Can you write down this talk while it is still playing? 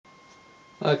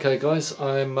Okay guys,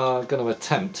 I'm going to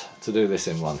attempt to do this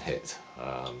in one hit,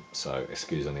 so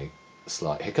excuse any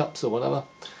slight hiccups or whatever.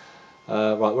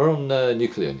 Right, we're on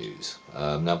nuclear news.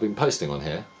 Now I've been posting on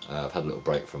here, I've had a little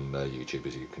break from YouTube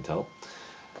as you can tell,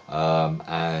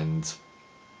 and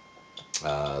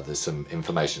there's some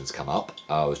information that's come up.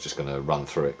 I was just going to run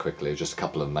through it quickly, just a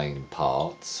couple of main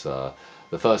parts. The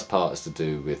first part is to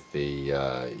do with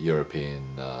the European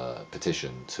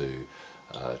petition to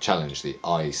challenge the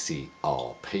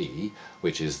ICRP,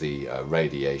 which is the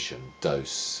radiation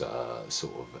dose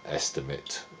sort of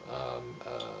estimate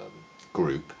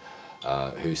group,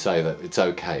 who say that it's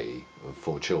okay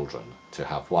for children to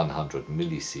have 100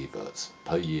 millisieverts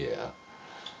per year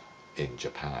in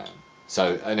Japan.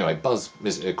 So anyway,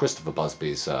 Christopher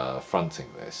Busby's fronting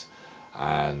this,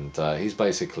 and he's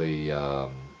basically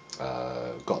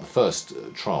got the first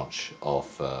tranche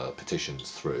of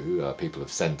petitions through. People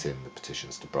have sent in the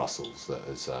petitions to Brussels that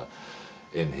is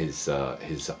in his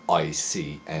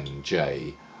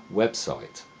ICNJ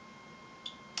website.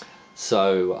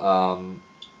 So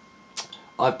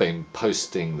I've been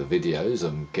posting the videos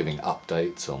and giving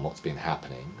updates on what's been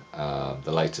happening.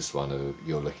 The latest one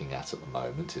you're looking at the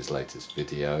moment, his latest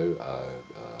video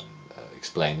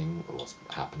explaining what's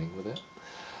happening with it.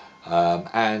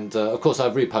 And of course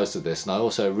I've reposted this, and I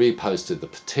also reposted the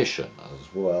petition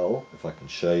as well, if I can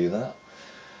show you that.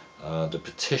 The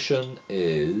petition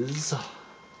is,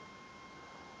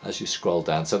 as you scroll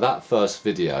down, so that first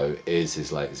video is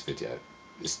his latest video.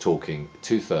 It's talking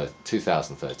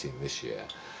 2013, this year,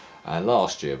 and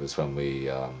last year was when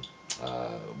we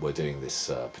were doing this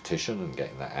petition and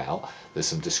getting that out. There's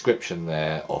some description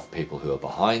there of people who are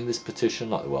behind this petition,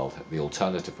 like the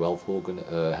Alternative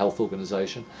Health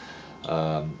Organization,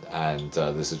 and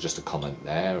there's just a comment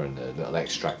there and a little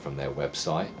extract from their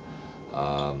website.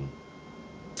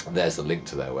 There's a link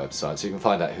to their website, so you can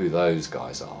find out who those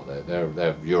guys are.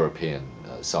 They're European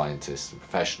scientists and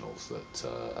professionals that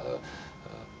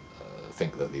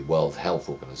think that the World Health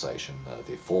Organization,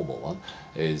 the formal one,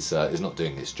 is not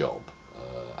doing its job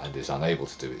and is unable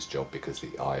to do its job because the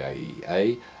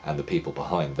IAEA and the people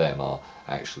behind them are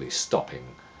actually stopping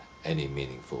any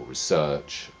meaningful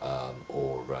research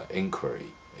or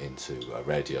inquiry into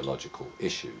radiological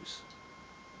issues.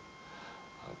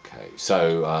 Okay,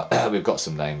 so we've got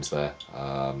some names there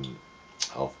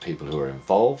of people who are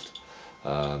involved.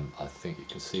 I think you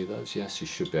can see those. Yes, you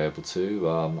should be able to.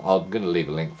 I'm going to leave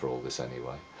a link for all this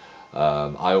anyway.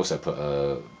 I also put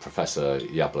Professor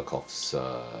Yablokov's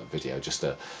video just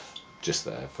there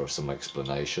for some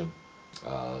explanation.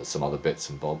 Some other bits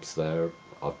and bobs there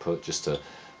I've put just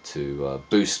to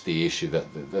boost the issue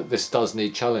that this does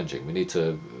need challenging. We need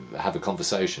to have a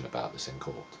conversation about this in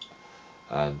court.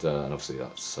 And obviously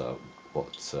that's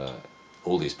what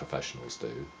all these professionals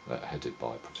do, headed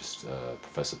by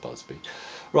Professor Busby.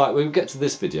 Right, we get to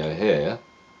this video here,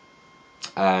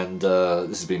 and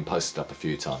this has been posted up a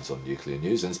few times on Nuclear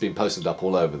News, and it's been posted up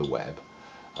all over the web.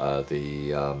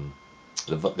 The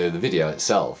video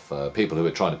itself, people who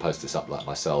are trying to post this up, like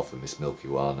myself and Miss Milky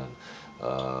One and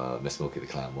Miss Milky the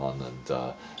Clown One and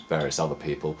various other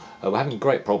people, were having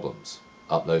great problems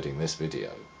uploading this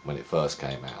video when it first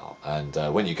came out, and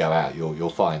when you go out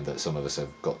you'll find that some of us have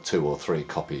got 2 or 3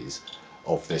 copies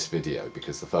of this video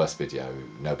because the first video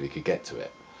nobody could get to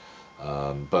it,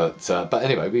 but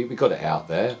anyway we got it out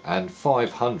there, and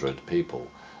 500 people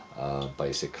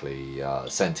basically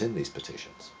sent in these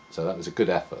petitions, so that was a good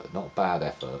effort, not a bad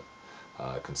effort,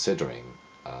 considering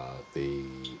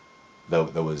there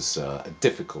was a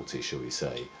difficulty, shall we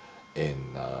say,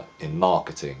 in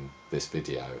marketing this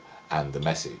video and the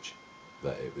message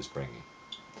that it was bringing.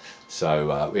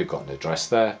 So we've got an address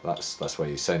there. That's where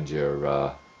you send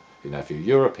your you know, if you're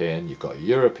European, you've got a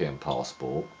European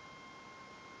passport,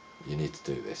 you need to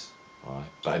do this, all right?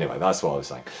 But anyway, that's what I was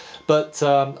saying. But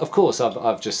of course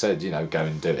I've just said, you know, go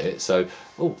and do it. So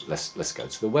let's go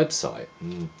to the website.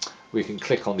 We can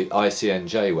click on the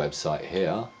ICNJ website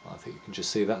here. I think you can just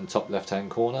see that in the top left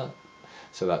hand corner.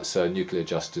 So that's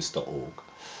nuclearjustice.org.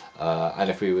 And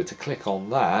if we were to click on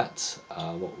that,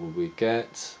 what would we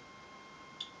get?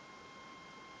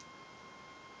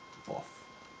 Off.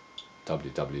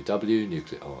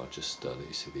 www.nuclear. Oh, I'll just let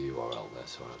you see the URL there.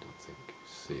 Sorry, I don't think you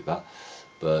see that.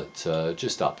 But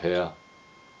just up here,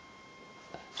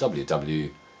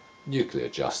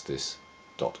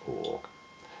 www.nuclearjustice.org.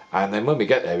 And then when we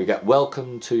get there, we get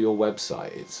welcome to your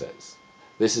website, it says.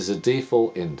 This is a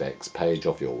default index page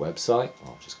of your website.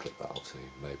 I'll just click that off so you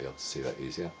may be able to see that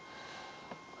easier.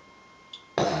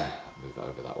 Move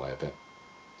over that way a bit.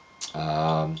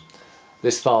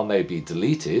 This file may be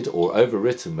deleted or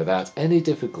overwritten without any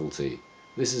difficulty.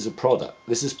 This is a product.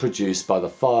 This is produced by the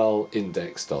file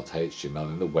index.html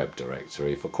in the web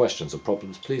directory. For questions or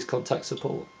problems, please contact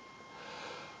support.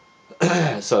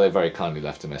 So they very kindly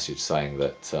left a message saying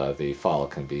that the file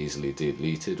can be easily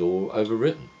deleted or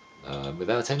overwritten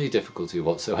without any difficulty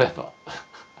whatsoever.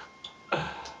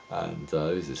 And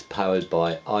this is powered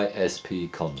by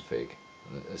ISP-config.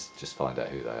 Let's just find out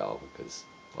who they are, because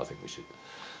I think we should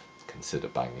consider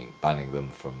banning them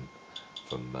from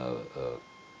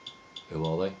who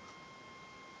are they?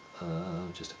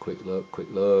 Just a quick look.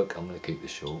 I'm going to keep this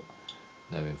short.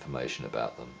 No information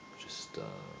about them. Just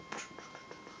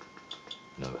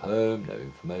no home, no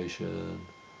information.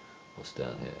 What's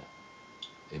down here?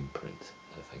 Imprint.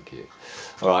 Oh, thank you.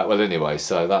 All right. Well, anyway,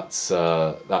 so that's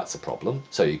a problem.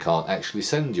 So you can't actually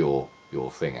send your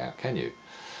thing out, can you?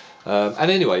 And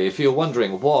anyway, if you're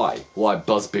wondering why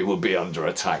Busby would be under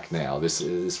attack now, this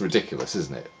is ridiculous,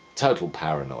 isn't it? Total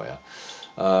paranoia.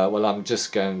 Well, I'm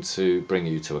just going to bring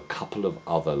you to a couple of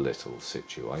other little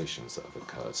situations that have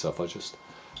occurred. So if I just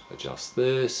adjust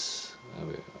this, there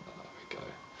we go.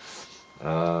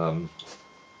 I'm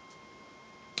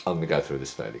going to go through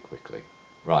this fairly quickly.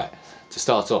 Right, to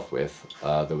start off with,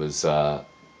 there was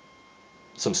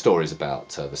some stories about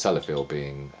the Sellafield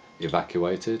being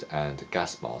evacuated and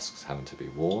gas masks having to be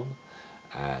worn,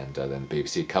 and then the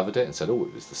BBC covered it and said, oh,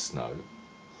 it was the snow.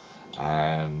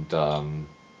 And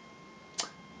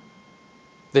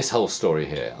this whole story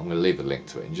here, I'm going to leave a link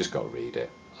to it and you just got to read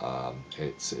it.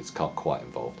 It's quite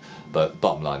involved, but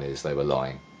bottom line is they were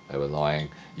lying. They were lying.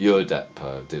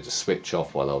 EURDEP did a switch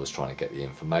off while I was trying to get the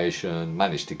information.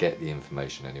 Managed to get the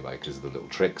information anyway because of the little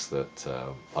tricks that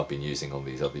I've been using on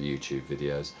these other YouTube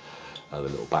videos, the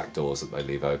little back doors that they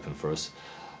leave open for us.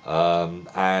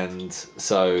 And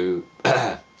so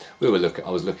I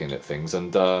was looking at things,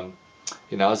 and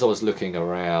you know, as I was looking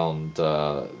around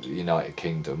the United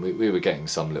Kingdom, we were getting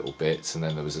some little bits, and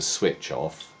then there was a switch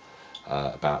off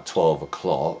about 12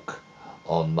 o'clock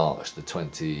on March the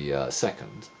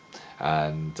 22nd.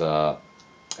 And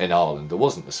in Ireland there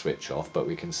wasn't a switch off, but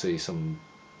we can see some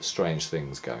strange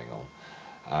things going on.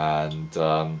 And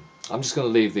I'm just going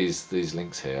to leave these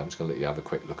links here. I'm just going to let you have a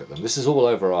quick look at them. This is all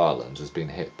over Ireland, has been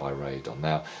hit by radon.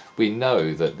 Now we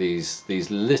know that these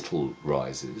little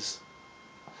rises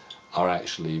are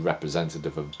actually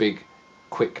representative of big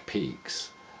quick peaks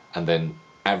and then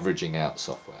averaging out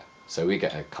software. So we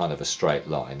get a kind of a straight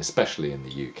line, especially in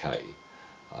the UK.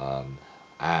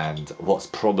 And what's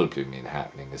probably been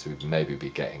happening is we'd maybe be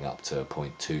getting up to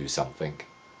 0.2 something,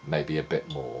 maybe a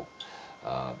bit more.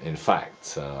 In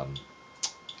fact,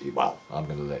 well, I'm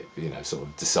going to let you sort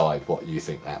of decide what you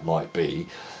think that might be.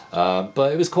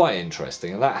 But it was quite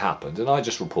interesting, and that happened, and I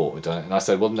just reported on it, and I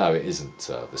said, well, no, it isn't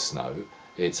the snow,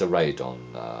 it's a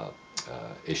radon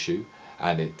issue.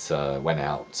 And it went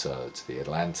out to the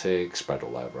Atlantic, spread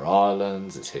all over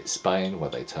Ireland. It's hit Spain,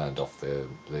 where they turned off the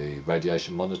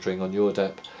radiation monitoring on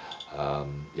EURDEP.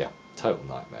 Yeah, total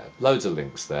nightmare. Loads of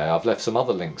links there. I've left some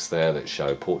other links there that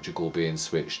show Portugal being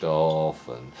switched off,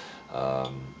 and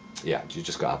yeah, you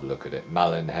just got to have a look at it.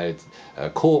 Mallinhead,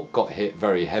 Cork got hit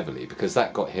very heavily because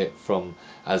that got hit from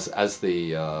as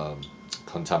the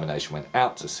contamination went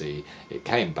out to sea, it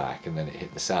came back and then it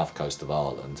hit the south coast of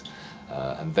Ireland.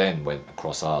 And then went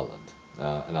across Ireland,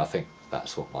 and I think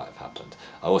that's what might have happened.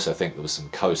 I also think there was some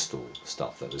coastal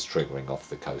stuff that was triggering off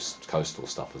the coastal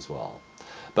stuff as well.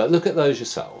 But look at those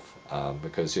yourself,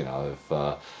 because if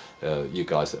you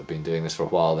guys that have been doing this for a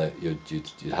while,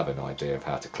 you'd have an idea of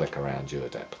how to click around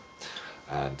EURDEP.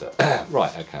 And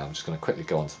right, okay, I'm just going to quickly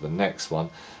go on to the next one.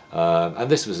 And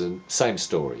this was the same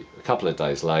story. A couple of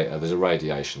days later, there's a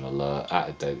radiation alert at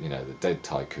a dead, the dead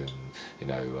tycoon.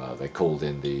 They called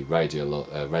in the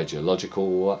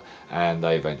radiological, and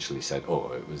they eventually said,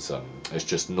 oh, it's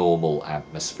just normal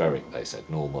atmospheric. They said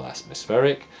normal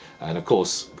atmospheric, and of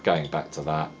course, going back to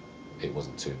that, it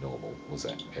wasn't too normal, was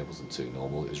it? It wasn't too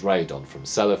normal. It was radon from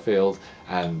Sellafield,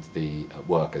 and the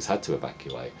workers had to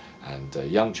evacuate, and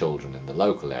young children in the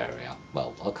local area.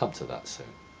 Well, I'll come to that soon.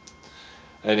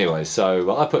 Anyway,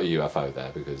 so I put a UFO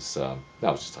there because that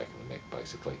was just taking the mick,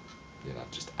 basically.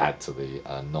 Just add to the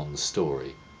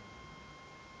non-story.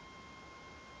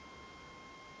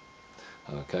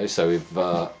 Okay, so we've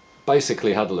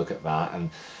basically had a look at that, and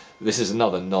this is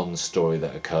another non-story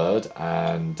that occurred,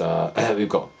 and we've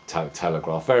got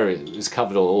Telegraph. It's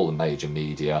covered all the major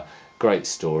media. Great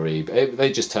story.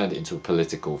 They just turned it into a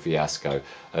political fiasco,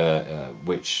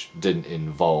 which didn't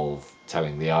involve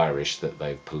telling the Irish that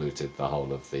they've polluted the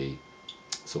whole of the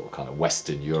sort of kind of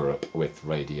Western Europe with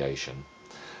radiation.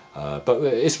 But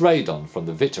it's radon from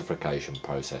the vitrification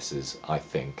processes, I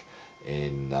think,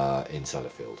 in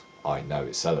Sellafield. I know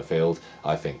it's Sellafield,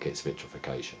 I think it's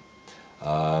vitrification.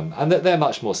 And that they're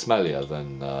much more smellier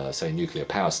than, say, nuclear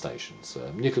power stations.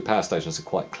 Nuclear power stations are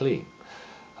quite clean.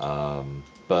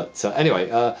 But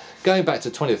anyway, going back to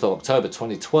 20th of October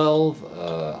 2012,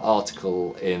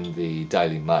 article in the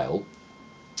Daily Mail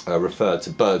referred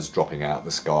to birds dropping out of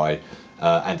the sky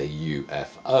and a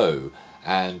UFO.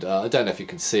 And I don't know if you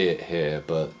can see it here,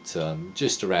 but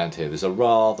just around here there's a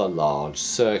rather large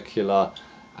circular,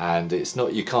 and it's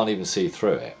not, you can't even see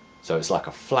through it. So it's like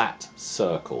a flat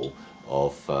circle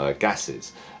of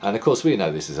gases. And of course we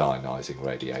know this is ionising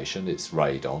radiation. It's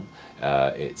radon.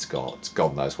 It's got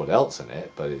God knows what else in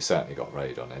it, but it's certainly got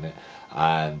radon in it.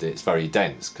 And it's very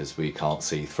dense because we can't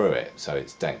see through it. So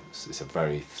it's dense. It's a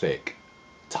very thick,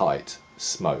 tight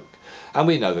smoke. And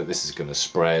we know that this is going to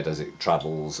spread as it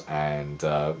travels. And,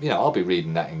 you know, I'll be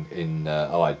reading that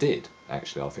oh, I did,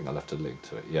 actually. I think I left a link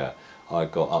to it. Yeah, I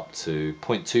got up to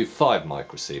 0.25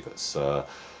 microsieverts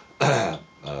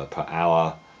per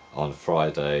hour on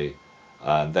Friday,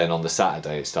 and then on the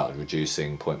Saturday it started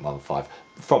reducing 0.15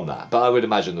 from that. But I would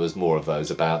imagine there was more of those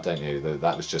about, don't you?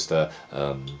 That was just a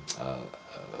what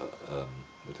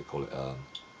do they call it?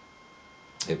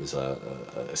 It was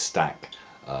a stack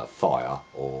fire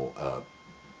or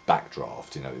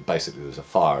backdraft. You know, basically there was a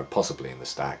fire possibly in the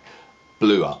stack,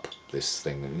 blew up this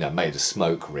thing, you know, made a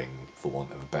smoke ring for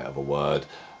want of a better word,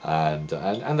 and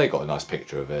they got a nice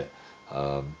picture of it.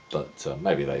 But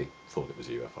maybe they thought it was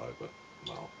a UFO, but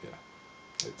well,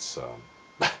 yeah, it's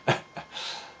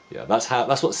yeah,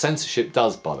 that's what censorship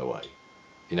does, by the way.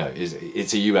 You know, it's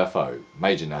a UFO,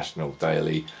 major national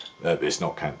daily. It's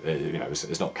not you know,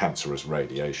 it's not cancerous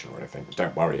radiation or anything.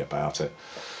 Don't worry about it.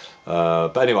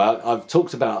 But anyway, I've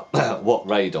talked about what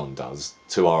radon does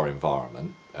to our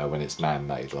environment when it's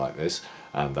man-made like this,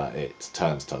 and that it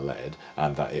turns to lead,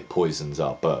 and that it poisons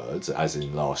our birds, as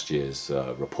in last year's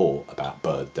report about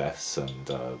bird deaths and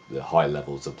the high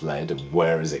levels of lead, and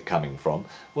where is it coming from?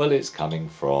 Well, it's coming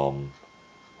from,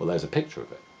 well, there's a picture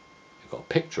of it. You've got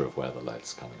a picture of where the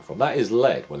lead's coming from. That is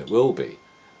lead. Well, it will be.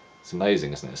 It's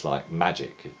amazing, isn't it? It's like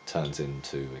magic. It turns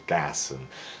into a gas, and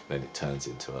then it turns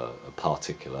into a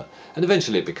particulate, and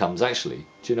eventually it becomes, actually,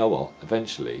 do you know what?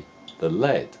 Eventually, the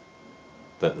lead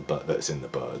that's in the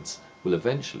birds will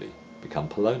eventually become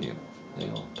polonium. There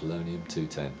you are,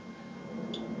 polonium-210.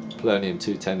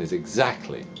 Polonium-210 is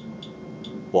exactly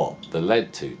what the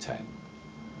lead-210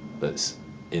 that's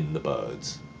in the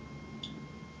birds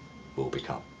will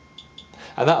become.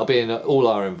 And that'll be in all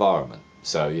our environment.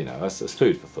 So, you know, that's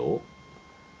food for thought.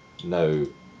 No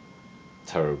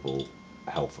terrible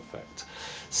health effect.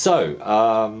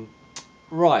 So,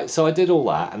 right, so I did all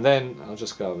that, and then I'll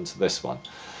just go into this one.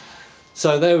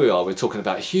 So there we are, we're talking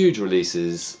about huge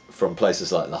releases from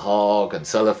places like The Hague and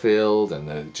Sellafield, and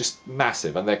they're just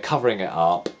massive, and they're covering it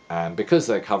up, and because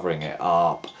they're covering it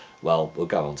up, well, we'll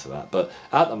go on to that, but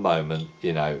at the moment,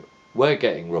 you know, we're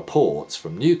getting reports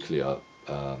from nuclear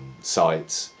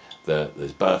sites that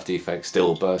there's birth defects,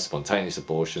 stillbirths, spontaneous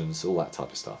abortions, all that type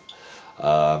of stuff.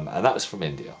 And that was from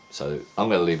India, so I'm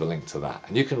going to leave a link to that,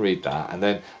 and you can read that and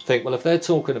then think, well, if they're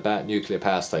talking about nuclear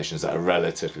power stations that are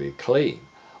relatively clean,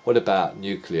 what about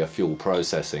nuclear fuel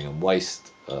processing and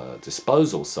waste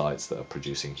disposal sites that are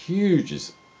producing huge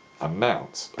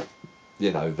amounts,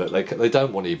 you know, that they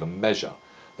don't want to even measure?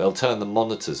 They'll turn the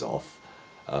monitors off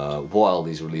while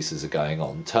these releases are going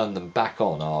on, turn them back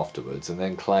on afterwards, and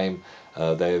then claim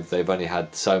they've only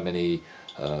had so many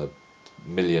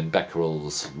million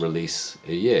becquerels release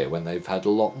a year when they've had a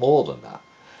lot more than that.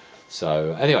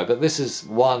 So anyway, but this is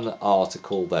one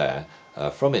article there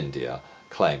from India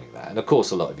claiming that, and of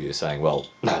course a lot of you are saying, well,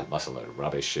 that's a load of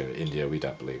rubbish. India, we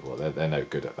don't believe. Well, they're no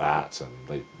good at that, and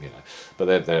they, you know,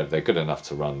 but they're good enough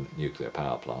to run nuclear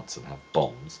power plants and have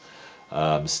bombs.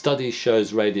 Study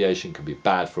shows radiation can be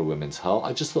bad for a woman's heart.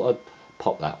 I just thought I'd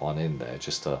pop that one in there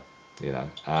just to, you know,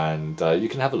 and you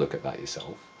can have a look at that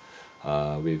yourself.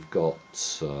 We've got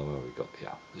where we got,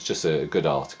 yeah, it's just a good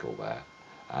article there,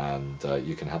 and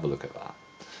you can have a look at that.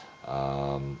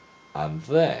 And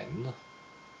then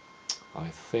I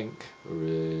think there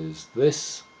is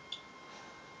this,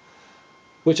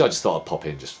 which I just thought I'd pop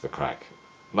in just for the crack.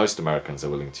 Most Americans are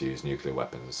willing to use nuclear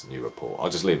weapons, new report. I'll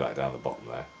just leave that down the bottom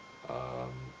there.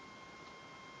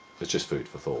 It's just food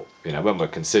for thought. You know, when we're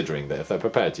considering that if they're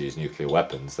prepared to use nuclear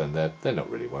weapons, then they're not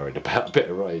really worried about a bit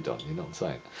of radon, you know what I'm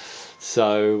saying?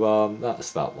 So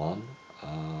that's that one.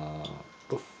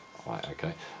 Right,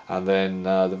 okay. And then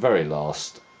the very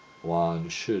last one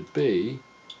should be,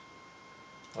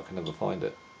 I can never find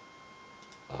it.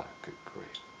 Oh, good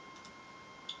grief.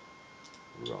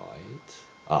 Right.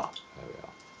 Ah, there we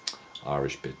are.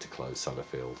 Irish bid to close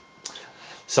Sellafield.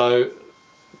 So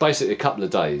basically a couple of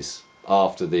days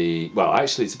after the, well,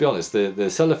 actually, to be honest, the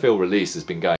Sellafield release has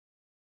been going